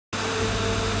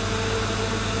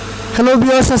Hello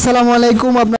viewers, আসসালামু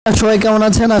আলাইকুম। আপনারা সবাই কেমন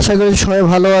আছেন? আশা করি সবাই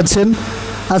ভালো আছেন।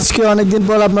 আজকে অনেক দিন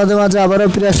পর আপনাদের মাঝে আবারও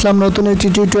ফিরে আসলাম নতুন একটি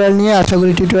টিউটোরিয়াল নিয়ে। আশা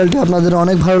করি টিউটোরিয়ালটি আপনাদের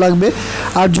অনেক ভালো লাগবে।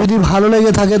 আর যদি ভালো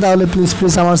লেগে থাকে তাহলে প্লিজ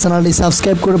আমার চ্যানেলটি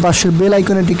সাবস্ক্রাইব করে পাশের বেল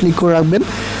আইকনেটি ক্লিক করে রাখবেন।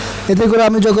 এতে করে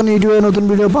আমি যখন ইউটিউবে নতুন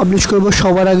ভিডিও পাবলিশ করব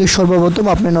সবার আগে সর্বপ্রথম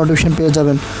আপনি নোটিফিকেশন পেয়ে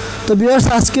যাবেন। তো ভিউয়ার্স,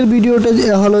 আজকের ভিডিওটা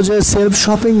হলো যে সেলফ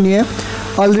শপিং নিয়ে।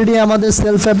 অলরেডি আমাদের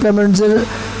সেলফ এমপ্লয়মেন্টসের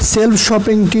সেলফ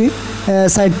শপিংটি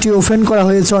সাইটটি ওপেন করা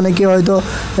হয়েছে, অনেকে হয়তো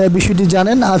বিষয়টি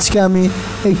জানেন। আজকে আমি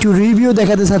একটু রিভিউ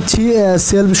দেখাতে চাচ্ছি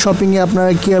সেলফ শপিংয়ে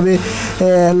আপনারা কীভাবে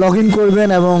লগ ইন করবেন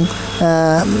এবং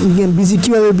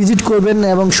কীভাবে ভিজিট করবেন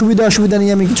এবং সুবিধা অসুবিধা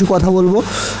নিয়ে আমি কিছু কথা বলবো।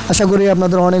 আশা করি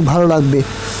আপনাদের অনেক ভালো লাগবে।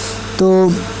 তো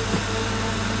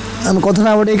আমি কথা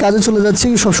না বলে এই কাজে চলে যাচ্ছি।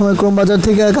 সবসময় ক্রোম বাজার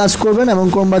থেকে কাজ করবেন এবং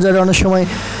ক্রোম বাজারে অনেক সময়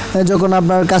যখন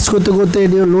আপনার কাজ করতে করতে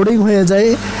লোডিং হয়ে যায়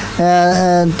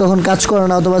তখন কাজ করে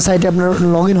না, অথবা সাইটে আপনার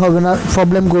লগ ইন হবে না,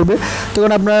 প্রবলেম করবে,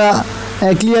 তখন আপনারা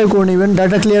ক্লিয়ার করে নেবেন।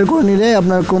 ডাটা ক্লিয়ার করে নিলে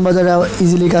আপনার ক্রোম বাজারে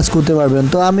ইজিলি কাজ করতে পারবেন।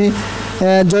 তো আমি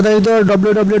যথাযথ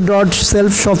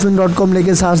www.selfshopping.com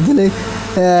লিখে সার্চ দিলে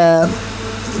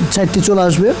সাইটটি চলে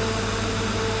আসবে।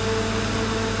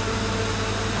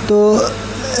 তো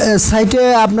সাইটে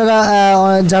আপনারা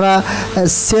যারা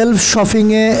সেলফ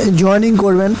শপিংয়ে জয়েনিং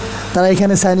করবেন তারা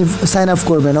এখানে সাইন আপ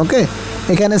করবেন। ওকে,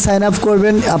 এখানে সাইন আপ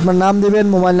করবেন, আপনার নাম দিবেন,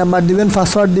 মোবাইল নাম্বার দিবেন,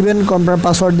 পাসওয়ার্ড দিবেন, কনফার্ম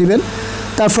পাসওয়ার্ড দিবেন।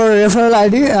 তারপর রেফারেল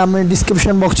আইডি আমি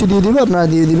ডিসক্রিপশন বক্সে দিয়ে দিব, আপনারা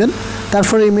দিয়ে দিবেন।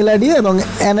 তারপর ইমেল আইডি এবং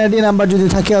এনআইডি নাম্বার যদি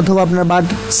থাকে অথবা আপনার বার্থ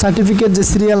সার্টিফিকেট যে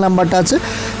সিরিয়াল নাম্বারটা আছে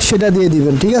সেটা দিয়ে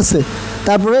দিবেন, ঠিক আছে।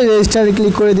 তারপরে রেজিস্টারে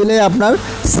ক্লিক করে দিলে আপনার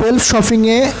সেলফ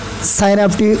শপিংয়ে সাইন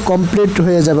আপটি কমপ্লিট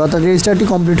হয়ে যাবে, অর্থাৎ রেজিস্টারটি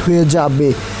কমপ্লিট হয়ে যাবে।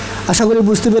 আশা করি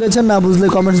বুঝতে পেরেছেন। না বুঝলে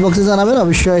কমেন্টস বক্সে জানাবেন,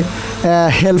 অবশ্যই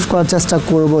হেল্প করার চেষ্টা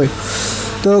করবই।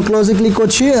 তো ক্লোজে ক্লিক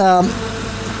করছি।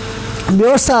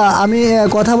 ভিউয়ার্স, আমি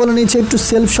কথা বলে নিচ্ছি একটু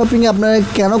সেলফ শপিংয়ে আপনারা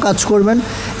কেন কাজ করবেন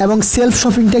এবং সেলফ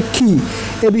শপিংটা কী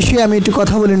এ বিষয়ে আমি একটু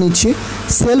কথা বলে নিচ্ছি।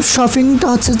 সেলফ শপিংটা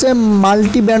হচ্ছে যে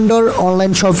মাল্টি ব্র্যান্ডর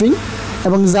অনলাইন শপিং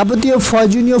এবং যাবতীয়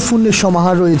প্রয়োজনীয় পণ্যের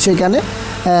সমাহার রয়েছে এখানে।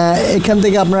 এখান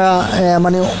থেকে আপনারা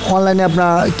মানে অনলাইনে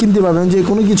আপনারা কিনতে পারবেন, যে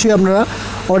কোনো কিছুই আপনারা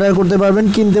অর্ডার করতে পারবেন,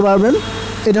 কিনতে পারবেন।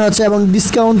 এটা হচ্ছে এবং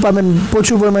ডিসকাউন্ট পাবেন,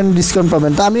 প্রচুর পরিমাণে ডিসকাউন্ট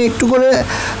পাবেন। তো আমি একটু করে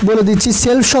বলে দিচ্ছি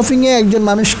সেলফ শপিংয়ে একজন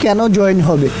মানুষ কেন জয়েন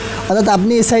হবে, অর্থাৎ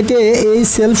আপনি এই সাইটে এই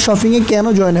সেলফ শপিংয়ে কেন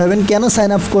জয়েন হবেন, কেন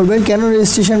সাইন আপ করবেন, কেন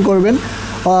রেজিস্ট্রেশন করবেন,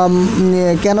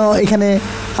 কেন এখানে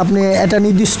আপনি একটা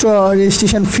নির্দিষ্ট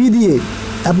রেজিস্ট্রেশন ফি দিয়ে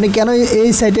আপনি কেন এই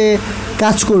সাইটে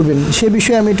কাজ করবেন সে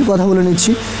বিষয়ে আমি একটু কথা বলে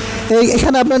নিচ্ছি।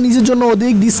 এখানে আপনার নিজের জন্য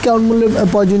অধিক ডিসকাউন্ট মূল্যে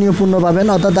প্রয়োজনীয় পণ্য পাবেন,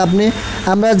 অর্থাৎ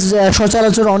আমরা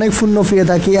সচরাচর অনেক পণ্য পেয়ে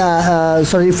থাকি,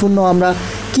 পণ্য আমরা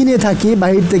কিনে থাকি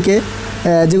বাহির থেকে,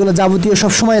 যেগুলো যাবতীয়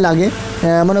সবসময় লাগে।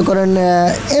 মনে করেন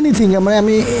এনিথিং, মানে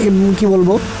আমি কি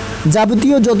বলবো,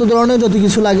 যাবতীয় যত ধরনের যত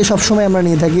কিছু লাগে সবসময় আমরা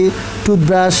নিয়ে থাকি।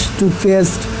 টুথব্রাশ,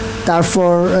 টুথপেস্ট,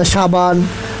 তারপর সাবান,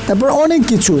 তারপর অনেক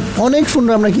কিছু, অনেক পণ্য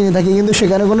আমরা কিনে থাকি, কিন্তু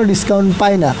সেখানে কোনো ডিসকাউন্ট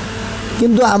পাই না।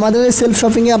 কিন্তু আমাদের সেলফ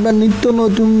শপিংয়ে আপনার নিত্য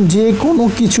নতুন যে কোনো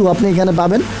কিছু আপনি এখানে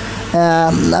পাবেন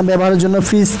ব্যবহারের জন্য।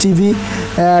 ফ্রিজ, টিভি,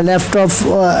 ল্যাপটপ,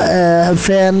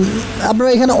 ফ্যান, আপনার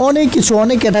এখানে অনেক কিছু,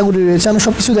 অনেক ক্যাটাগরি রয়েছে। আমি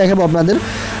সব কিছু দেখাবো আপনাদের।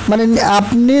 মানে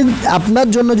আপনি আপনার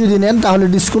জন্য যদি নেন তাহলে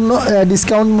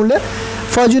ডিসকাউন্ট মূল্যে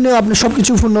প্রয়োজনীয় আপনি সব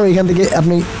কিছু পণ্য এখান থেকে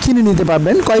আপনি কিনে নিতে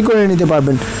পারবেন, ক্রয় করে নিতে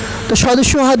পারবেন। তো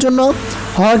সদস্য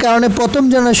হওয়ার কারণে প্রথম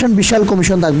জেনারেশন বিশাল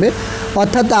কমিশন থাকবে,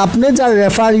 অর্থাৎ আপনি যার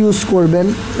রেফার ইউজ করবেন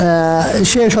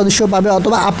সে সদস্য পাবে,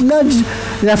 অথবা আপনার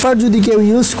রেফার যদি কেউ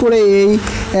ইউজ করে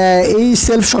এই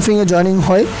সেলফ শপিংয়ে জয়েনিং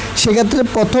হয় সেক্ষেত্রে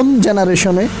প্রথম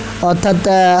জেনারেশনে, অর্থাৎ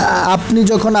আপনি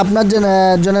যখন আপনার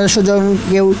জেনারেশন যখন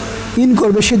কেউ ইন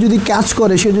করবে, সে যদি কাজ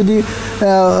করে, সে যদি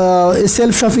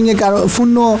সেলফ শপিংয়ে কারো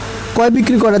পণ্য ক্রয়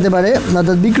বিক্রি করাতে পারে,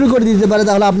 অর্থাৎ বিক্রি করে দিতে পারে,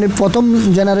 তাহলে আপনি প্রথম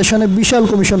জেনারেশনে বিশাল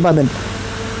কমিশন পাবেন,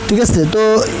 ঠিক আছে। তো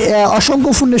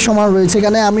অসংখ্য পণ্যের সমাহার রয়েছে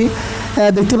এখানে। আমি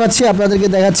দেখতে পাচ্ছি, আপনাদেরকে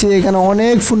দেখাচ্ছি, এখানে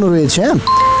অনেক পণ্য রয়েছে। হ্যাঁ,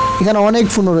 এখানে অনেক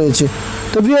পণ্য রয়েছে।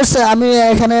 তো ভিউয়ার্স, আমি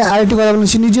এখানে আরেকটি কথা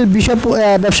বলেছি, নিজের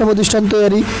ব্যবসা প্রতিষ্ঠান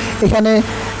তৈরি। এখানে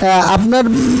আপনার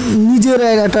নিজের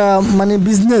একটা মানে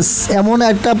বিজনেস এমন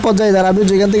একটা পর্যায়ে দাঁড়াবে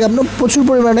যেখান থেকে আপনি প্রচুর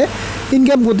পরিমাণে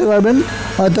ইনকাম করতে পারবেন।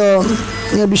 হয়তো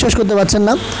বিশ্বাস করতে পারছেন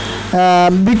না,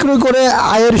 বিক্রয় করে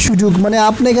আয়ের সুযোগ, মানে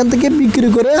আপনি এখান থেকে বিক্রি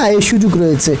করে আয়ের সুযোগ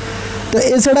রয়েছে। তো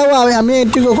এছাড়াও আমি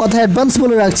একটু কথা অ্যাডভান্স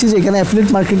বলে রাখছি যে এখানে অ্যাফিলিয়েট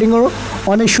মার্কেটিংয়েরও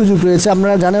অনেক সুযোগ রয়েছে।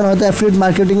 আপনারা জানেন হয়তো অ্যাফিলিয়েট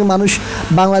মার্কেটিংয়ে মানুষ,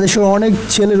 বাংলাদেশের অনেক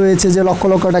ছেলে রয়েছে যে লক্ষ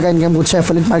লক্ষ টাকা ইনকাম করছে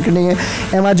অ্যাফিলিয়েট মার্কেটিংয়ে।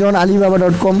 অ্যামাজন,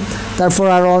 alibaba.com, তারপর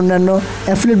আরও অন্যান্য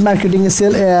affiliate মার্কেটিংয়ে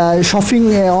shopping,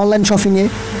 online শপিংয়ে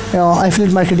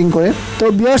affiliate marketing করে। তো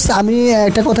ভিউয়ার্স, আমি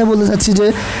একটা কথা বলতে চাচ্ছি যে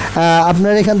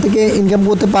আপনারা এখান থেকে ইনকাম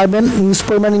করতে পারবেন, হিউজ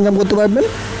পরিমাণ ইনকাম করতে পারবেন।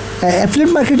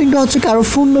 অ্যাফিলিয়েট মার্কেটিংটা হচ্ছে কারো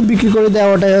পণ্য বিক্রি করে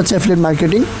দেওয়াটাই হচ্ছে অ্যাফিলিয়েট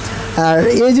মার্কেটিং। আর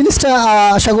এই জিনিসটা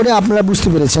আশা করি আপনারা বুঝতে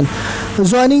পেরেছেন।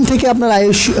 জয়েনিং থেকে আপনার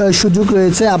আয়ের সুযোগ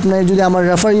রয়েছে। আপনি যদি আমার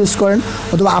রেফার ইউজ করেন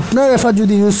অথবা আপনার রেফার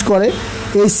যদি ইউজ করে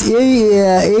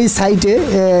এই সাইটে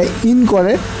ইন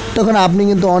করে, তখন আপনি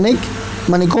কিন্তু অনেক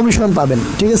মানে কমিশন পাবেন।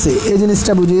 ঠিক আছে, এই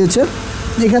জিনিসটা বুঝিয়েছে।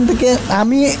 এখান থেকে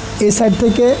আমি এই সাইট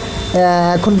থেকে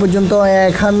এখন পর্যন্ত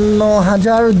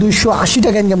 51,280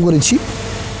 টাকা ইনকাম করেছি।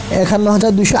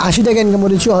 51,280 টাকা ইনকাম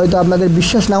করেছি। হয়তো আপনাদের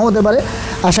বিশ্বাস নাও হতে পারে,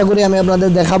 আশা করি আমি আপনাদের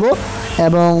দেখাবো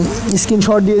এবং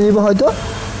স্ক্রিনশট দিয়ে দিব হয়তো,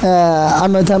 আর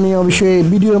নয়তো আমি অবশ্যই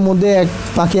ভিডিওর মধ্যে এক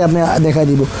পাখি আপনি দেখা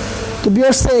দিব। তো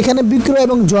ভিউয়ার্স, এখানে বিক্রয়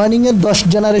এবং জয়েনিংয়ের 10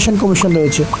 জেনারেশন কমিশন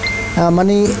রয়েছে।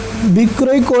 মানে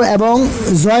বিক্রয় এবং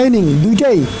জয়েনিং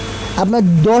দুইটাই আপনার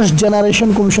 10 জেনারেশন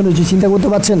কমিশন রয়েছে। চিন্তা করতে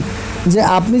পারছেন যে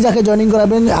আপনি যাকে জয়েনিং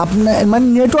করাবেন আপনার মানে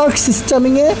নেটওয়ার্ক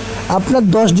সিস্টেমিংয়ে আপনার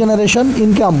 10 জেনারেশন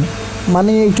ইনকাম,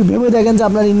 মানে একটু ভেবে দেখেন যে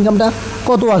আপনার ইনকামটা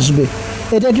কত আসবে।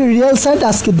 এটা একটি রিয়েল সাইট।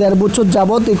 আজকে 1.5 বছর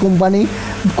যাবত এই কোম্পানি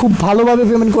খুব ভালোভাবে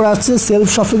পেমেন্ট করে আসছে। সেলফ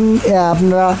শপিং,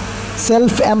 আপনারা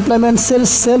সেলফ এমপ্লয়মেন্টস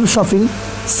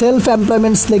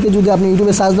লেখে যদি আপনি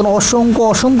ইউটিউবে সার্চ দেন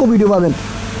অসংখ্য ভিডিও পাবেন,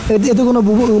 এতে কোনো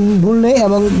ভুল নেই।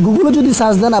 এবং গুগলে যদি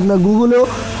সার্চ দেন গুগলেও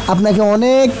আপনাকে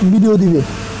অনেক ভিডিও দিবে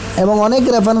এবং অনেক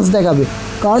রেফারেন্স দেখাবে।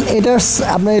 কারণ এটার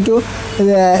আপনার একটু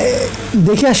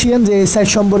দেখে আসিয়েন যে এই সাইট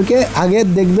সম্পর্কে, আগে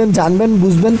দেখবেন, জানবেন,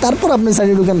 বুঝবেন, তারপর আপনি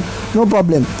সাইটে ঢুকেন, নো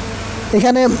প্রবলেম।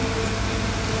 এখানে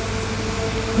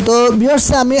তো ভিউয়ার্স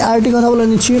আমি আরেকটি কথা বলে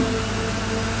নিচ্ছি।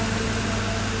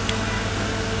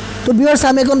 তো ভিউয়ার্স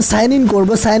আমি এখন সাইন ইন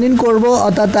করব,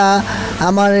 অর্থাৎ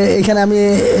আমার এখানে আমি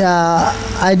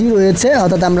আইডি রয়েছে,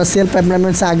 অর্থাৎ আমরা সেলফ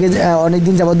এমপ্লয়মেন্টস আগে অনেক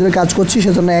দিন যাবত ধরে কাজ করছি,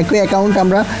 সেজন্য একই অ্যাকাউন্ট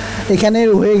আমরা এখানে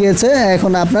হয়ে গেছে।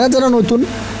 এখন আপনারা যারা নতুন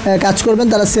কাজ করবেন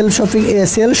তারা সেলফ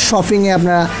শপিংয়ে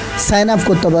আপনারা সাইন আপ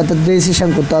করতে হবে, অর্থাৎ রেজিস্ট্রেশন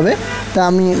করতে হবে। তা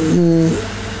আমি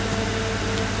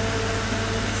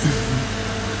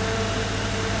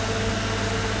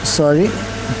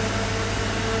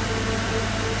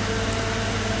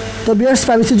তো ভিউয়ার্স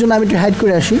প্রাইভেসির জন্য আমি একটু হাইড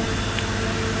করে আসি।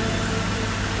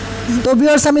 তো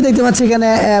ভিউয়ার্স আমি দেখতে পাচ্ছি এখানে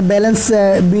ব্যালেন্স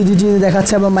বিডিটি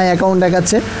দেখাচ্ছে এবং মাই অ্যাকাউন্ট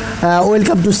দেখাচ্ছে।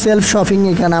 Welcome to self shopping.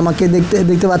 এখানে আমাকে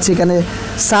দেখতে পাচ্ছি এখানে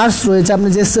সার্চ রয়েছে, আপনি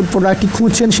যে প্রোডাক্টটি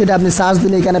খুঁজছেন সেটা আপনি সার্চ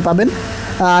দিলে এখানে পাবেন।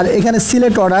 আর এখানে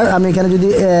সিলেক্ট অর্ডার, আমি এখানে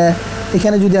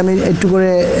যদি আমি একটু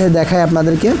করে দেখাই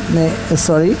আপনাদেরকে,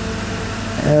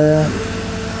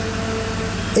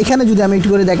 এখানে যদি আমি একটু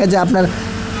করে দেখাই যে আপনার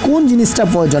কোন জিনিসটা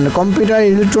প্রয়োজন, computer,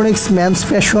 electronics, men's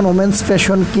fashion, women's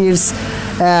fashion, kids,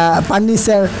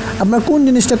 furniture, আপনার কোন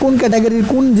জিনিসটা, কোন ক্যাটাগরির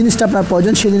কোন জিনিসটা আপনার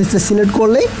প্রয়োজন সেই জিনিসটা সিলেক্ট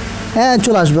করলেই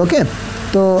চলে আসবে। ওকে,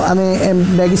 তো আমি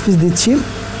ব্যাক স্পেস দিচ্ছি,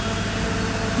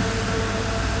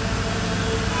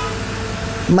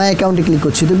 মাই অ্যাকাউন্টে ক্লিক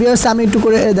করছি। তো ভিউয়ার্স আমি একটু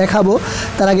করে দেখাবো,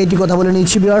 তার আগে একটি কথা বলে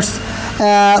নিচ্ছি। ভিউয়ার্স,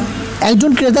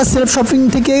 একজন ক্রেতা সেলফ শপিং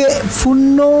থেকে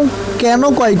পণ্য কেন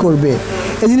ক্রয় করবে,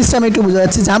 এই জিনিসটা আমি একটু বোঝা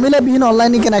যাচ্ছি। ঝামেলাবিহীন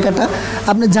অনলাইনে কেনাকাটা,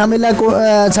 আপনি ঝামেলা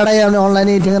ছাড়াই আপনি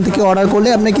অনলাইনে এখান থেকে অর্ডার করলে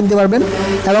আপনি কিনতে পারবেন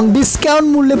এবং ডিসকাউন্ট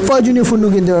মূল্যে প্রয়োজনীয় পণ্য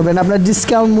কিনতে পারবেন। আপনার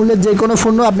ডিসকাউন্ট মূল্যে যে কোনো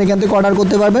পণ্য আপনি এখান থেকে অর্ডার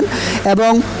করতে পারবেন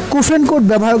এবং কুপন কোড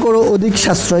ব্যবহার করে অধিক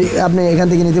সাশ্রয় আপনি এখান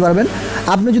থেকে নিতে পারবেন।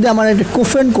 আপনি যদি আমার একটা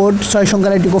কুপন কোড 6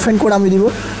 সংখ্যার একটি কুপন কোড আমি দিব,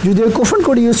 যদি ওই কুপন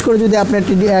কোড ইউজ করে যদি আপনি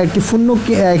একটি পণ্য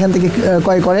এখান থেকে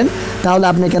ক্রয় করেন তাহলে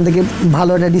আপনি এখান থেকে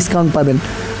ভালো একটা ডিসকাউন্ট পাবেন।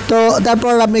 তো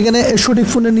তারপর আপনি এখানে সঠিক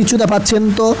ফোনের নিশ্চয়তা পাচ্ছেন।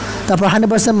 তো তারপর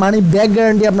 100% মানি ব্যাক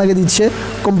গ্যারান্টি আপনাকে দিচ্ছে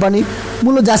কোম্পানি।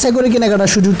 মূল্য যাচাই করে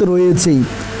কেনাকাটার সুযোগ তো রয়েছেই।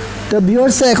 তো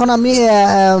ভিউয়ার্স এখন আমি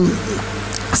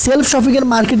সেলফ শপিংয়ের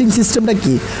মার্কেটিং সিস্টেমটা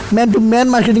কি, ম্যান টু ম্যান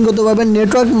মার্কেটিং করতে পারবেন,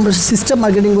 নেটওয়ার্ক সিস্টেম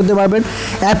মার্কেটিং করতে পারবেন,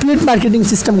 অ্যাফিলিয়েট মার্কেটিং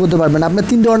সিস্টেম করতে পারবেন। আপনার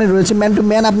 3 ধরনের রয়েছে। ম্যান টু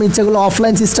ম্যান, আপনি ইচ্ছা করলে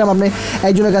অফলাইন সিস্টেম আপনি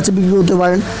একজনের কাছে বিক্রি করতে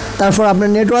পারেন। তারপর আপনার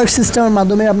নেটওয়ার্ক সিস্টেমের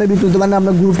মাধ্যমে আপনি বিক্রি করতে পারেন,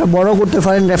 আপনার গ্রুপটা বড় করতে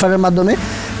পারেন রেফারের মাধ্যমে।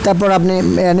 তারপর আপনি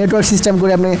নেটওয়ার্ক সিস্টেম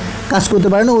করে আপনি কাজ করতে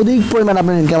পারেন, অধিক পরিমাণ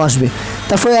আপনার ইনকাম আসবে।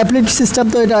 তারপরে অ্যাফিলিয়েট সিস্টেম,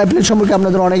 তো এটা অ্যাফিলিয়েট সম্পর্কে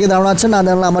আপনাদের অনেকে ধারণা আছে, না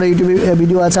জানলে আমার ইউটিউবে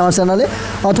ভিডিও আছে আমার চ্যানেলে,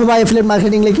 অথবা অ্যাফিলিয়েট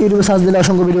মার্কেটিং লিখে ইউটিউবে সার্চ দিলে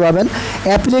অসংখ্য ভিডিও পাবেন।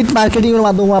 অ্যাফিলিয়েট মার্কেটিংয়ের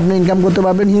মাধ্যমে আপনি ইনকাম করতে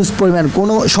পারবেন হিউজ পরিমাণ,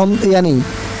 কোনো ইয়া নেই।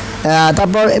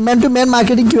 তারপর ম্যান টু ম্যান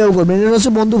মার্কেটিং কীভাবে করবেন, এটা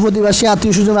হচ্ছে বন্ধু প্রতিবাসী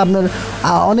আত্মীয় স্বজন, আপনার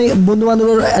অনেক বন্ধু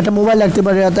বান্ধবের একটা মোবাইল লাগতে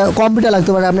পারে, একটা কম্পিউটার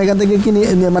লাগতে পারে, আপনি এখান থেকে কিনে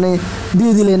মানে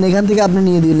দিয়ে দিলেন, এখান থেকে আপনি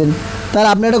নিয়ে দিলেন, তাহলে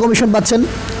আপনি একটা কমিশন পাচ্ছেন,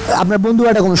 আপনার বন্ধু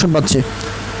একটা কমিশন পাচ্ছে।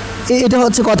 এটা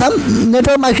হচ্ছে কথা।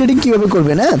 নেটওয়ার্ক মার্কেটিং কীভাবে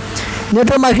করবেন,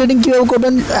 নেটওয়ার্ক মার্কেটিং কীভাবে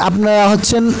করবেন, আপনারা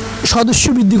হচ্ছেন সদস্য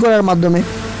বৃদ্ধি করার মাধ্যমে,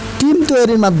 টিম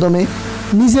তৈরির মাধ্যমে,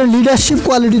 নিজের লিডারশিপ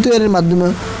কোয়ালিটি তৈরির মাধ্যমে,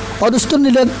 অধস্তন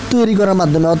লিডার তৈরি করার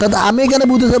মাধ্যমে। অর্থাৎ আমি এখানে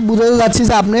বুঝাতে যাচ্ছি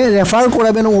যে আপনি রেফার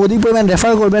করাবেন, অধিক পরিমাণ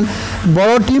রেফার করবেন,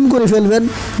 বড় টিম করে ফেলবেন,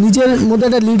 নিজের মধ্যে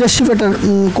একটা লিডারশিপ একটা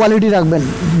কোয়ালিটি রাখবেন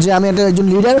যে আমি একটা একজন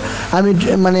লিডার, আমি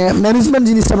মানে ম্যানেজমেন্ট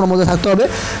জিনিসটা আমার মধ্যে থাকতে হবে।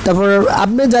 তারপর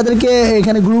আপনি যাদেরকে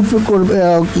এখানে গ্রুপ করবে,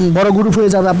 বড় গ্রুপ হয়ে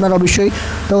যাবে আপনার অবশ্যই,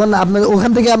 তখন আপনার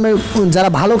ওখান থেকে আপনি যারা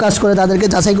ভালো কাজ করে তাদেরকে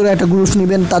যাচাই করে একটা গ্রুপ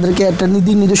নেবেন, তাদেরকে একটা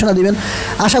নির্দেশনা দিবেন,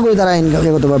 আশা করি তারা ইনকাম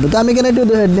করতে পারবে। তো আমি এখানে একটু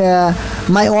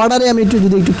মাই অর্ডারে আমি একটু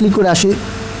ক্লিক করে আসি,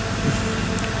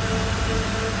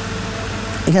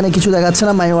 এখানে কিছু দেখাচ্ছে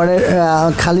না, মাই অর্ডার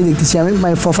খালি দেখতেছি আমি।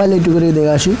 মাই প্রোফাইলে একটু করে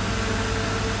দেখে আসি।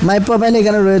 মাই প্রোফাইলে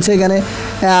এখানে রয়েছে, এখানে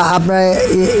আপনার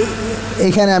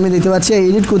এখানে আমি দিতে পারছি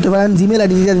এডিট করতে পারেন, জিমেল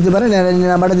আইডিটা দিতে পারেন,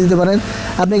 নাম্বারটা দিতে পারেন,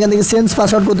 আপনি এখান থেকে চেঞ্জ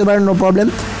পাসওয়ার্ড করতে পারেন, নো প্রবলেম।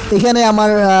 এখানে আমার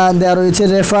দেওয়া রয়েছে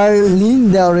রেফার লিঙ্ক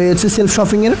দেওয়া রয়েছে সেলফ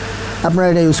শপিংয়ের, আপনারা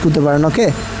এটা ইউজ করতে পারেন। ওকে,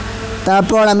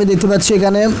 তারপর আমি দেখতে পাচ্ছি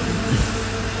এখানে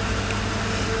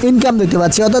ইনকাম দেখতে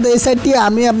পাচ্ছি। অর্থাৎ এই সাইটটি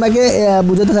আমি আপনাকে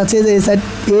বোঝাতে চাচ্ছি যে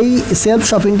এই সেলফ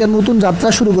শপিংটা নতুন যাত্রা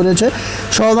শুরু করেছে,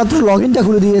 সবেমাত্র লগ ইনটা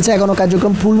খুলে দিয়েছে, এখনও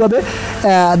কার্যক্রম ফুলভাবে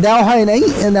দেওয়া হয় নাই।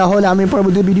 দেওয়া হলে আমি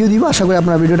পরবর্তী ভিডিও দিব, আশা করি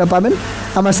আপনারা ভিডিওটা পাবেন।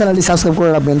 আমার চ্যানেলটি সাবস্ক্রাইব করে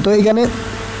রাখবেন। তো এখানে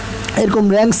এরকম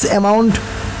র্যাঙ্কস, অ্যামাউন্ট,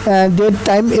 ডেট,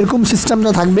 টাইম এরকম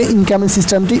সিস্টেমটা থাকবে, ইনকামের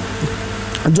সিস্টেমটি,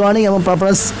 জর্নিং এবং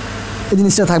পারপাস এই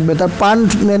জিনিসটা থাকবে। তার ফান্ড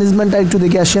ম্যানেজমেন্টটা একটু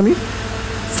দেখে আসি আমি।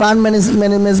 ফান্ড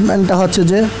ম্যানেজমেন্টটা হচ্ছে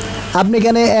যে আপনি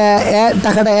এখানে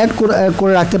টাকাটা অ্যাড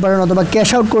করে রাখতে পারেন, অথবা ক্যাশ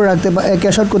আউট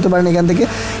করতে পারেন। এখান থেকে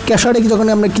ক্যাশ আউটে যখন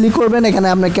আপনি ক্লিক করবেন, এখানে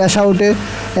আপনার ক্যাশ আউটে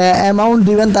অ্যামাউন্ট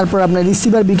দিবেন, তারপর আপনার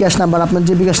রিসিভার বিকাশ নাম্বার, আপনার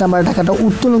যে বিকাশ নাম্বারে টাকাটা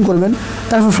উত্তোলন করবেন,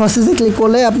 তারপর প্রসেসে ক্লিক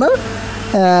করলে আপনার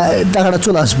টাকাটা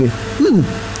চলে আসবে।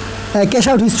 ক্যাশ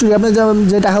আউট হিস্ট্রি, আপনি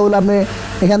যে টাকাগুলো আপনি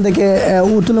এখান থেকে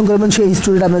উত্তোলন করবেন সেই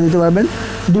হিস্ট্রিটা আপনি দিতে পারবেন।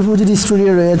 ডিপোজিট হিস্ট্রি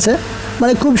রয়েছে,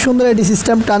 মানে খুব সুন্দর একটি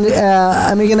সিস্টেম।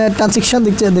 আমি এখানে ট্রানজ্যাকশান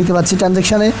দেখতে পাচ্ছি।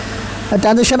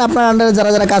 ট্রানজ্যাকশান আপনার আন্ডারে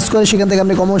যারা কাজ করে সেখান থেকে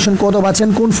আপনি কমিশন কত পাচ্ছেন,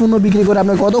 কোন পণ্য বিক্রি করে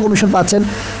আপনি কত কমিশন পাচ্ছেন,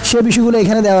 সে বিষয়গুলো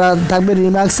এখানে দেওয়া থাকবে।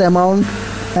 Remarks, amount,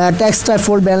 tax,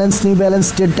 four balance, new balance,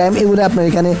 date, time এগুলো আপনার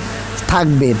এখানে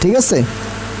থাকবে। ঠিক আছে,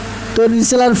 তো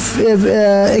রিসেলার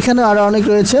এখানে আরও অনেক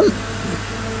রয়েছে,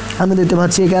 আমি দেখতে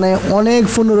পাচ্ছি এখানে অনেক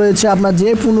পণ্য রয়েছে। আপনার যে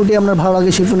পণ্যটি আপনার ভালো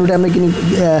লাগে সেই পণ্যটি আপনি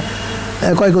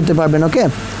ক্রয় করতে পারবেন। ওকে,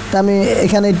 তা আমি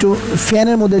এখানে একটু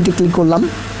ফ্যানের মধ্যে একটু ক্লিক করলাম।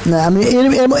 আমি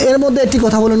এর মধ্যে একটি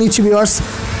কথা বলে নিচ্ছি ভিউয়ার্স,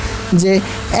 যে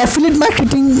অ্যাফিলিয়েট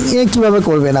মার্কেটিং কীভাবে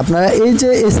করবেন আপনারা। এই যে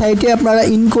এই সাইটে আপনারা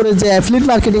করে যে অ্যাফিলিয়েট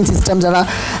মার্কেটিং সিস্টেম,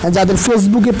 যাদের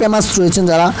ফেসবুকে ফেমাস রয়েছেন,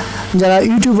 যারা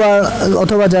ইউটিউবার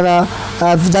অথবা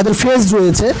যাদের ফেস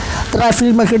রয়েছে, তারা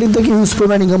অ্যাফিলিয়েট মার্কেটিং থেকে হিউজ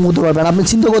পরিমাণ ইনকাম হতে পারবেন। আপনি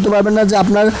চিন্তা করতে পারবেন না যে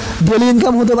আপনার ডেলি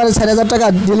ইনকাম হতে পারে 4,000 টাকা,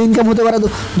 ডেলি ইনকাম হতে পারে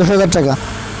 10,000 টাকা,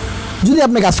 যদি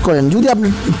আপনি কাজ করেন, যদি আপনি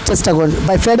চেষ্টা করেন।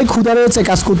 বাই ফ্রাইডে ক্ষুধা রয়েছে,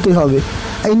 কাজ করতেই হবে,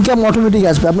 ইনকাম অটোমেটিক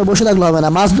আসবে। আপনি বসে থাকলে হবে না,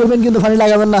 মাছ ধরবেন কিন্তু পানি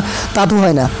লাগাবেন না, তা তো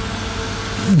হয় না।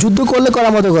 যুদ্ধ করলে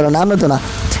করার মতো করেন, আমরা তো না।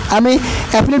 আমি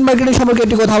অ্যাফিলিয়েট মার্কেটিং সম্পর্কে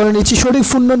একটি কথা বলে নিচ্ছি। সঠিক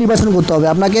পণ্য নির্বাচন করতে হবে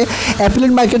আপনাকে।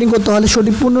 অ্যাফিলিয়েট মার্কেটিং করতে হলে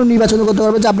সঠিক পণ্য নির্বাচন করতে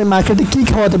পারবেন যে আপনি মার্কেটে কী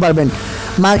খাওয়াতে পারবেন,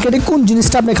 মার্কেটে কোন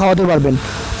জিনিসটা আপনি খাওয়াতে পারবেন।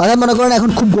 অর্থাৎ মনে করেন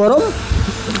এখন খুব গরম,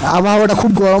 আবহাওয়াটা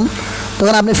খুব গরম,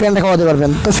 তখন আপনি ফ্যানটা খাওয়াতে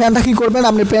পারবেন। তো ফ্যানটা কী করবেন,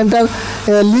 আপনি ফ্যানটার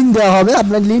লিঙ্ক দেওয়া হবে,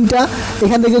 আপনার লিঙ্কটা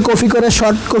এখান থেকে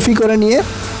শর্ট কপি করে নিয়ে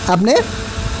আপনি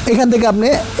এখান থেকে আপনি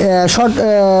শর্ট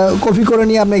কপি করে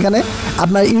নিয়ে আপনি এখানে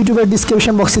আপনার ইউটিউবের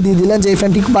ডিসক্রিপশন বক্সে দিয়ে দিলেন যে এই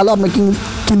ফ্যানটি খুব ভালো, আপনি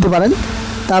কিনতে পারেন।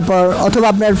 তারপর অথবা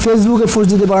আপনার ফেসবুকে পোস্ট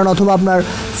দিতে পারেন, অথবা আপনার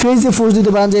পেজে পোস্ট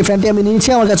দিতে পারেন যে এই ফ্যানটি আমি নিয়েছি,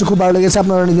 আমার কাছে খুব ভালো লেগেছে,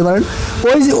 আপনারা নিতে পারেন।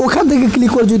 ওখান থেকে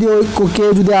ক্লিক করে যদি কেউ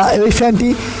যদি ওই ফ্যানটি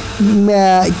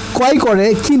ক্রয় করে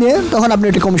কিনে, তখন আপনি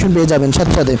একটা কমিশন পেয়ে যাবেন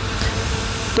সাথে সাথে।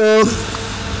 তো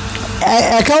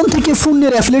অ্যাকাউন্ট থেকে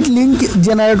ফোনের অ্যাফিলিয়েট লিঙ্ক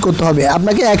জেনারেট করতে হবে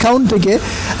আপনাকে। অ্যাকাউন্ট থেকে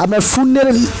আপনার ফোনের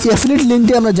অ্যাফিলিয়েট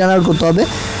লিঙ্কটি আমরা জেনারেট করতে হবে।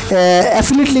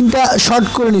 অ্যাফিলিয়েট লিঙ্কটা শর্ট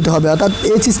করে নিতে হবে। অর্থাৎ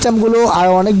এই সিস্টেমগুলো আর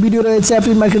অনেক ভিডিও রয়েছে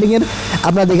অ্যাফিলিয়েট মার্কেটিংয়ের,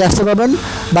 আপনারা দেখে আসতে পারবেন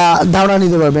বা ধারণা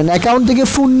নিতে পারবেন। অ্যাকাউন্ট থেকে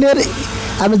ফোনের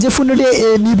আপনি যে ফোনটি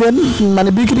নেবেন, মানে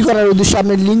বিক্রি করার উদ্দেশ্যে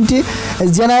আপনার লিঙ্কটি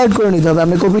জেনারেট করে নিতে হবে,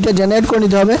 আপনার কপিটা জেনারেট করে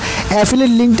নিতে হবে।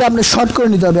 অ্যাফিলিয়েট লিঙ্কটা আপনার শর্ট করে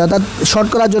নিতে হবে। অর্থাৎ শর্ট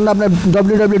করার জন্য আপনার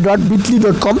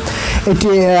www.bitly.com এটি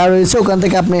রয়েছে, ওখান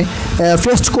থেকে আপনি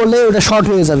পেস্ট করলে ওটা শর্ট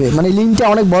হয়ে যাবে, মানে লিঙ্কটা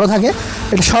অনেক বড় থাকে,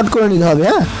 এটা শর্ট করে নিতে হবে।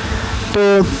 হ্যাঁ, তো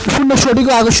পণ্য সঠিক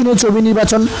ও আকর্ষণীয় ছবি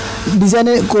নির্বাচন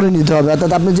ডিজাইনে করে নিতে হবে।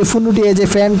 অর্থাৎ আপনি যে পণ্যটি যে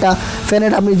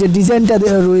ফ্যানের আপনি যে ডিজাইনটা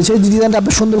রয়েছে, ডিজাইনটা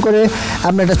আপনি সুন্দর করে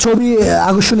আপনার একটা ছবি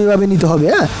আকর্ষণীয়ভাবে নিতে হবে।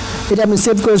 হ্যাঁ, এটা আপনি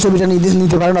সেভ করে ছবিটা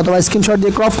নিতে পারেন, অথবা স্ক্রিনশট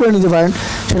দিয়ে ক্রপ করে নিতে পারেন,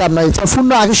 সেটা আপনার ইচ্ছা।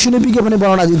 পণ্য আকর্ষণীয় বিজ্ঞাপনে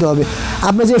বর্ণনা দিতে হবে।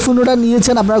 আপনি যে পণ্যটা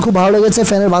নিয়েছেন আপনার খুব ভালো লেগেছে,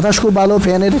 ফ্যানের বাতাস খুব ভালো,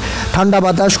 ফ্যানের ঠান্ডা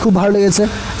বাতাস খুব ভালো লেগেছে,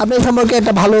 আপনি এই সম্পর্কে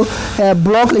একটা ভালো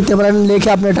ব্লগ লিখতে পারেন, লিখে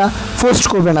আপনি এটা পোস্ট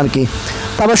করবেন আর কি।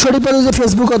 তারপর সঠিক পদ্ধতিতে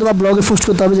ফেসবুক অথবা ব্লগে পোস্ট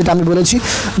করতে হবে, যেটা আমি বলেছি।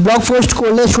 ব্লগ পোস্ট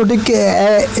করলে সঠিক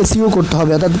এসইও করতে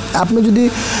হবে, অর্থাৎ আপনি যদি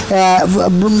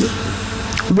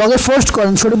ব্লগে পোস্ট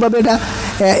করেন সঠিকভাবে এটা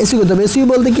এসইও করতে হবে। এসইও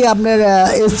বলতে কি আপনার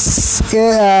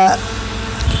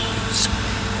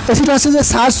এসিটা হচ্ছে যে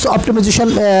search optimisation,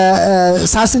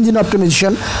 search engine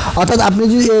optimisation, অর্থাৎ আপনি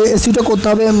যদি এসিটা করতে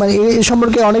হবে, মানে এই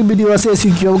সম্পর্কে অনেক ভিডিও আছে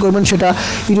এসিও কীভাবে করবেন, সেটা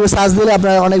ভিডিও সার্চ দিলে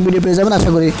আপনারা অনেক ভিডিও পেয়ে যাবেন।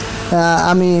 আশা করি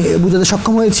আমি বুঝাতে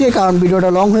সক্ষম হয়েছি, কারণ ভিডিওটা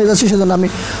লং হয়ে যাচ্ছে, সেজন্য আমি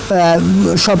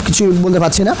সব কিছু বলতে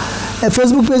পারছি না।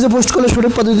 ফেসবুক পেজে পোস্ট করলে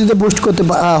সঠিক পদ্ধতিতে পোস্ট করতে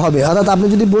হবে, অর্থাৎ আপনি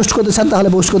যদি পোস্ট করতে চান তাহলে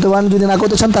পোস্ট করতে পারেন, যদি না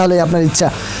করতে চান তাহলে আপনার ইচ্ছা।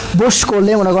 পোস্ট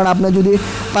করলে মনে করেন আপনি যদি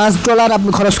 $5 আপনি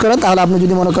খরচ করেন, তাহলে আপনি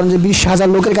যদি মনে করেন যে 20,000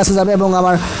 লোকের কাছে যাবে এবং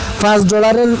আমার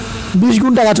 $5 20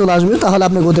 গুণ টাকা চলে আসবে, তাহলে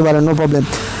আপনি করতে পারেন, নো প্রবলেম।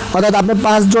 অর্থাৎ আপনি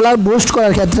 $5 পোস্ট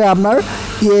করার ক্ষেত্রে আপনার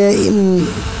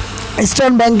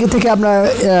ইস্টার্ন ব্যাংক থেকে আপনার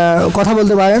কথা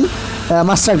বলতে পারেন,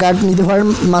 মাস্টার কার্ড নিতে পারেন,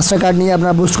 মাস্টার কার্ড নিয়ে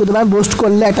আপনারা পোস্ট করতে পারেন। পোস্ট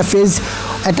করলে একটা ফেজ,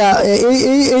 একটা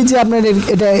এই যে আপনার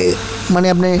এটা মানে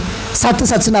আপনি ছাড়তে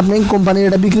চাচ্ছেন, আপনি কোম্পানির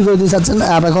এটা বিক্রি করে দিতে চাচ্ছেন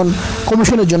এখন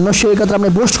কমিশনের জন্য, সেই ক্ষেত্রে আপনি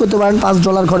পোস্ট করতে পারেন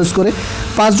 $5 খরচ করে।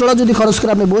 $5 যদি খরচ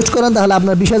করে আপনি পোস্ট করেন, তাহলে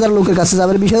আপনার 20,000 লোকের কাছে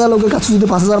যাবে। 20,000 লোকের কাছে যদি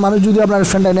 5,000 মানুষ যদি আপনার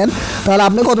ফ্রেন্ডে নেন, তাহলে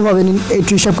আপনি কত পাবেন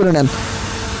একটু হিসাব করে নেন।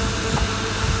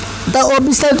 তা ও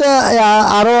বিস্তারিত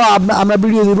আরও আমরা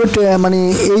ভিডিও দিব, মানে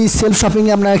এই সেলফ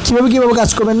শপিংয়ে আপনারা কীভাবে কাজ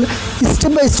করবেন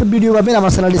স্টেপ বাই স্টেপ ভিডিও পাবেন,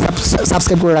 আমার চ্যানেলটি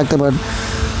সাবস্ক্রাইব করে রাখতে পারেন।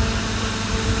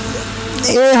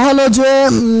 এ হলো যে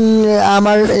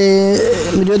আমার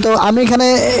ভিডিও। তো আমি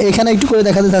এখানে একটু করে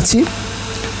দেখাতে চাচ্ছি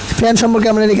ফ্যান সম্পর্কে।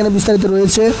 আমাদের এখানে বিস্তারিত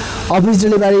রয়েছে, অফিস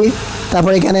ডেলিভারি,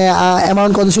 তারপর এখানে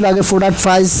অ্যামাউন্ট কত ছিল আগে, প্রোডাক্ট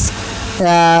প্রাইস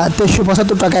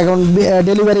 2375 টাকা, এখন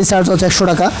ডেলিভারি চার্জ হচ্ছে 100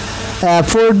 টাকা,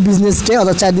 4 বিজনেস ডে,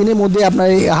 অর্থাৎ 4 দিনের মধ্যে আপনার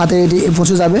হাতে এটি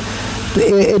পৌঁছে যাবে। তো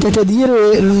এটা দিয়ে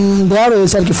দেওয়া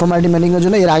রয়েছে আর কি ফর্মালিটি মেনটেনের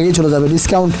জন্য, এর আগেই চলে যাবে।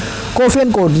 ডিসকাউন্ট কোপেন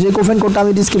কোড, যে কোপেন কোডটা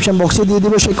আমি ডিসক্রিপশন বক্সে দিয়ে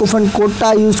দেবো, সেই কোপেন কোডটা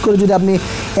ইউজ করে যদি আপনি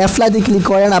অ্যাপ্লাইতে ক্লিক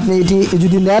করেন, আপনি এটি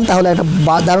যদি নেন তাহলে একটা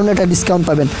দারুণ একটা ডিসকাউন্ট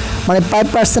পাবেন, মানে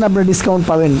 5% আপনার ডিসকাউন্ট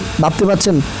পাবেন। ভাবতে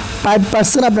পারছেন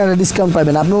 5% আপনারা ডিসকাউন্ট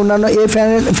পাবেন। আপনি অন্যান্য এই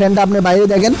ফ্যানটা আপনি বাইরে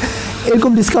দেখেন,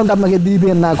 এরকম ডিসকাউন্ট আপনাকে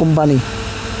দিবেন না কোম্পানি,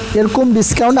 এরকম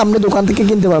ডিসকাউন্ট আপনি দোকান থেকে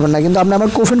কিনতে পারবেন না। কিন্তু আপনি আমার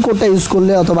কোপেন কোডটা ইউজ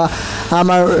করলে অথবা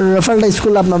আমার রেফারেলটা ইউজ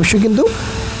করলে আপনি অবশ্যই কিন্তু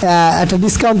একটা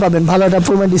ডিসকাউন্ট পাবেন, ভালো একটা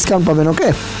পরিমাণ ডিসকাউন্ট পাবেন। ওকে,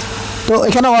 তো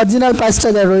এখানে অরিজিনাল প্রাইসটা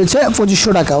দেওয়া রয়েছে 2500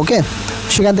 টাকা, ওকে,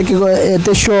 সেখান থেকে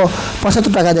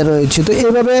 2375 টাকা দেওয়া রয়েছে। তো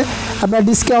এইভাবে আপনার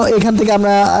ডিসকাউন্ট এখান থেকে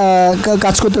আমরা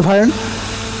কাজ করতে পারেন।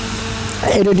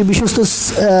 এটি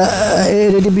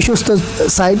বিশ্বস্ত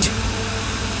সাইট।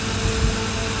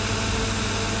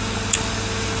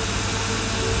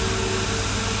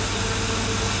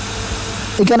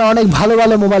 এখানে অনেক ভালো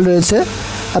ভালো মোবাইল রয়েছে,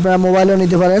 আপনারা মোবাইলও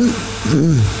নিতে পারেন।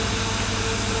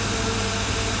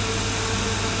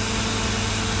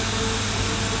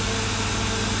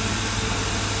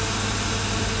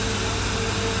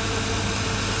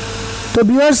 তো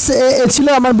ভিউয়ার্স, এ ছিল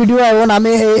আমার ভিডিও। এখন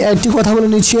আমি একটি কথা বলে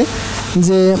নিচ্ছি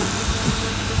যে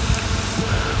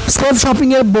সেলফ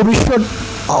শপিংয়ের ভবিষ্যৎ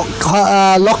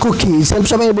লক্ষ্য কী। সেলফ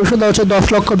শপিংয়ের ভবিষ্যৎ হচ্ছে 10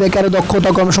 লক্ষ বেকারের দক্ষতা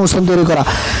কর্মসংস্থান তৈরি করা।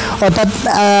 অর্থাৎ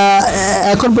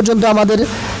এখন পর্যন্ত আমাদের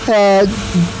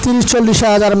 30-40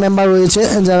 হাজার মেম্বার রয়েছে,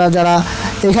 যারা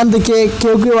এখান থেকে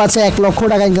কেউ আছে 1 লক্ষ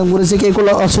টাকা ইনকাম করেছে, কেউ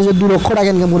আছে যে 2 লক্ষ টাকা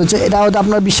ইনকাম করেছে। এটা হয়তো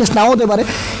আপনার বিশ্বাস নাও হতে পারে,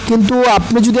 কিন্তু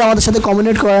আপনি যদি আমাদের সাথে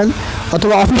কমিউনিকেট করেন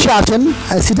অথবা অফিসে আছেন,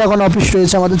 চিটাগং অফিস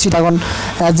রয়েছে আমাদের, চিটাগং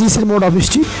জিসির মোড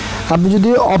অফিসটি, আপনি যদি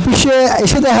অফিসে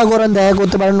এসে দেখা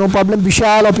করতে পারেন, নো প্রবলেম।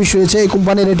 বিশাল অফিস রয়েছে এই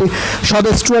কোম্পানির, এটি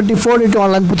স্বদেশ 24, এটি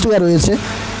অনলাইন পত্রিকা রয়েছে।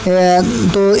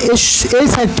 তো এই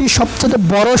সাইটটি সবচেয়ে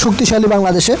বড় শক্তিশালী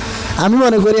বাংলাদেশে আমি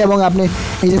মনে করি, এবং আপনি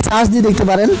এই যে সার্চ দিয়ে দেখতে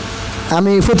পারেন,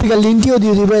 আমি পত্রিকার লিঙ্কটিও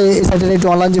দিয়ে দিব এই সাইটের একটি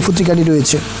অনলাইন যে পত্রিকাটি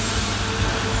রয়েছে।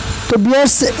 তো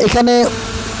ভিউয়ার্স, এখানে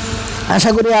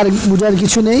আশা করি আর বোঝার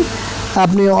কিছু নেই,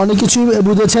 আপনি অনেক কিছুই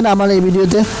বুঝেছেন আমার এই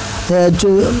ভিডিওতে।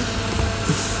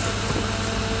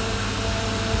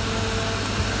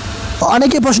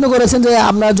 অনেকে প্রশ্ন করেছেন যে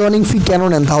আপনারা জয়নিং ফি কেন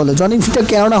নেন, তাহলে জয়নিং ফিটা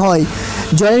কেন না হয়?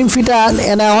 জয়নিং ফিটা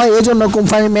নেওয়া হয় এই জন্য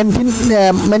কোম্পানির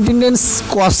মেনটেন্যান্স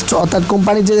কস্ট, অর্থাৎ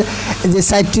কোম্পানির যে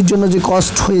সাইটটির জন্য যে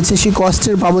কস্ট হয়েছে সেই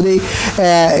কস্টের বাবদেই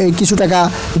কিছু টাকা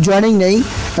জয়নিং নেই,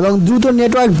 এবং দ্রুত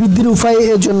নেটওয়ার্ক বৃদ্ধির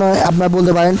উপায়ের জন্য আপনারা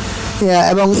বলতে পারেন,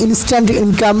 এবং ইনস্ট্যান্ট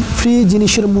ইনকাম, ফ্রি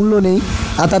জিনিসের মূল্য নেই।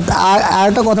 অর্থাৎ আর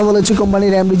একটা কথা বলেছি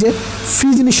কোম্পানির এমডি যে ফ্রি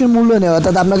জিনিসের মূল্য নেই,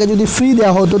 অর্থাৎ আপনাকে যদি ফ্রি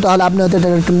দেওয়া হতো তাহলে আপনি হয়তো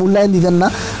এটার একটু মূল্যায়ন দিতেন না,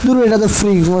 দূর এটা তো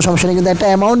ফ্রি, কোনো সমস্যা নেই। কিন্তু একটা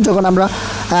অ্যামাউন্ট যখন আমরা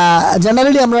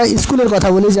জেনারেলি আমরা স্কুলের কথা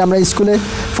বলি যে আমরা স্কুলে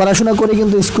পড়াশোনা করি,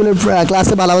 কিন্তু স্কুলের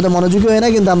ক্লাসে ভালোভাবে মনোযোগী হয় না,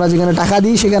 কিন্তু আমরা যেখানে টাকা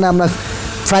দিই সেখানে আমরা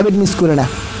প্রাইভেট মিস করে না।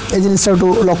 এই জিনিসটা একটু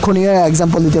লক্ষণীয়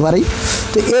এক্সাম্পল দিতে পারি।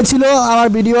 তো এ ছিল আমার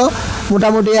ভিডিও।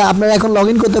 মোটামুটি আপনারা এখন লগ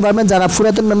ইন করতে পারবেন। যারা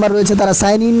পুরাতন মেম্বার রয়েছে তারা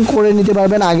সাইন ইন করে নিতে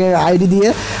পারবেন আগের আইডি দিয়ে,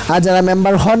 আর যারা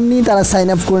মেম্বার হননি তারা সাইন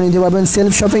আপ করে নিতে পারবেন।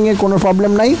 সেলফ শপিংয়ে কোনো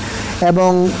প্রবলেম নাই,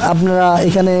 এবং আপনারা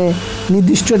এখানে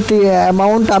নির্দিষ্ট একটি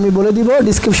অ্যামাউন্ট আমি বলে দিব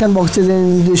ডিসক্রিপশান বক্সে, যে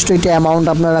নির্দিষ্ট একটি অ্যামাউন্ট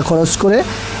আপনারা খরচ করে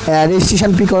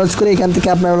রেজিস্ট্রেশন ফি খরচ করে এখান থেকে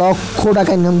আপনারা লক্ষ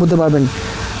টাকা ইনকাম করতে পারবেন।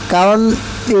 কারণ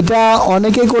এটা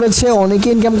অনেকেই করেছে, অনেকে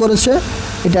ইনকাম করেছে,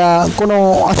 এটা কোনো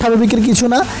অস্বাভাবিকের কিছু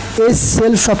না। এই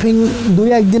সেলফ শপিং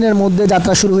 2-1 দিনের মধ্যে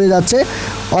যাত্রা শুরু হয়ে যাচ্ছে।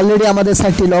 অলরেডি আমাদের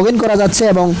সাইটটি লগ ইন করা যাচ্ছে,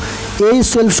 এবং এই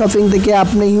সেলফ শপিং থেকে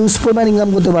আপনি ইউজ পরিমাণ ইনকাম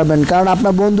করতে পারবেন। কারণ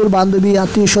আপনার বন্ধুর বান্ধবী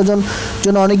আত্মীয় স্বজন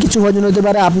জন্য অনেক কিছু প্রয়োজন হতে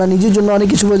পারে, আপনার নিজের জন্য অনেক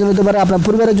কিছু প্রয়োজন হতে পারে, আপনার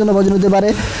পরিবারের জন্য প্রয়োজন হতে পারে,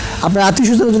 আপনার আত্মীয়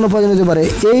স্বজনের জন্য প্রয়োজন হতে পারে।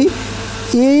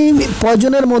 এই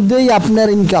প্রয়োজনের মধ্যেই আপনার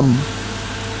ইনকাম,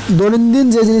 দৈনন্দিন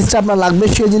যে জিনিসটা আপনার লাগবে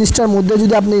সেই জিনিসটার মধ্যে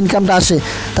যদি আপনার ইনকামটা আসে,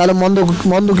 তাহলে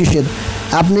মন্দ কিসের?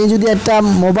 আপনি যদি একটা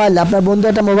মোবাইল, আপনার বন্ধু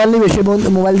একটা মোবাইল নেবে, সে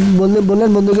মোবাইল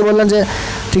বন্ধুকে বললেন যে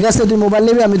ঠিক আছে তুই মোবাইল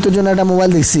নিবি, আমি তোর জন্য একটা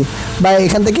মোবাইল দেখছি, বা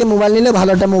এখান থেকে মোবাইল নিলে ভালো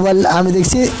একটা মোবাইল আমি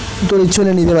দেখছি, তোর ইচ্ছে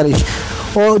হলে নিতে পারিস।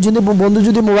 ও যদি বন্ধু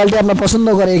যদি মোবাইলটি আপনার পছন্দ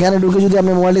করে, এখানে ঢুকে যদি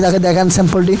আপনি মোবাইলটি তাকে দেখান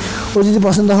স্যাম্পলটি, ও যদি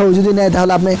পছন্দ হয়, ও যদি নেয়,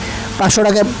 তাহলে আপনি 500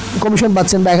 টাকা কমিশন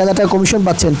পাচ্ছেন বা 1000 টাকা কমিশন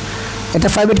পাচ্ছেন। একটা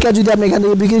প্রাইভেট কার যদি আপনি এখান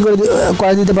থেকে বিক্রি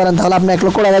করে দিতে পারেন, তাহলে আপনি 1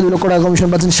 লক্ষ টাকা 2 লক্ষ টাকা কমিশন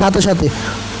পাচ্ছেন সাথে সাথে।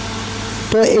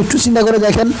 তো একটু চিন্তা করে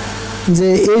দেখেন যে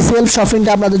এই সেলফ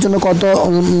শপিংটা আপনাদের জন্য কত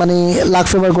মানে লাখ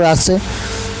ফেভার করে আসছে।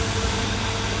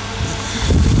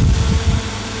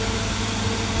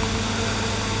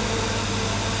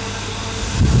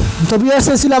 তো ভিউয়ার্স,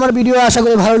 ছিল আমার ভিডিও, আশা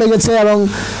করি ভালো লেগেছে, এবং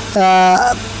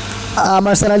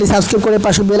আমার চ্যানেলটি সাবস্ক্রাইব করে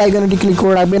পাশে বেল আইকনটি ক্লিক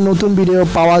করে রাখবেন নতুন ভিডিও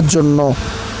পাওয়ার জন্য।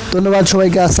 ধন্যবাদ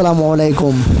সবাইকে, আসসালামু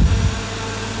আলাইকুম।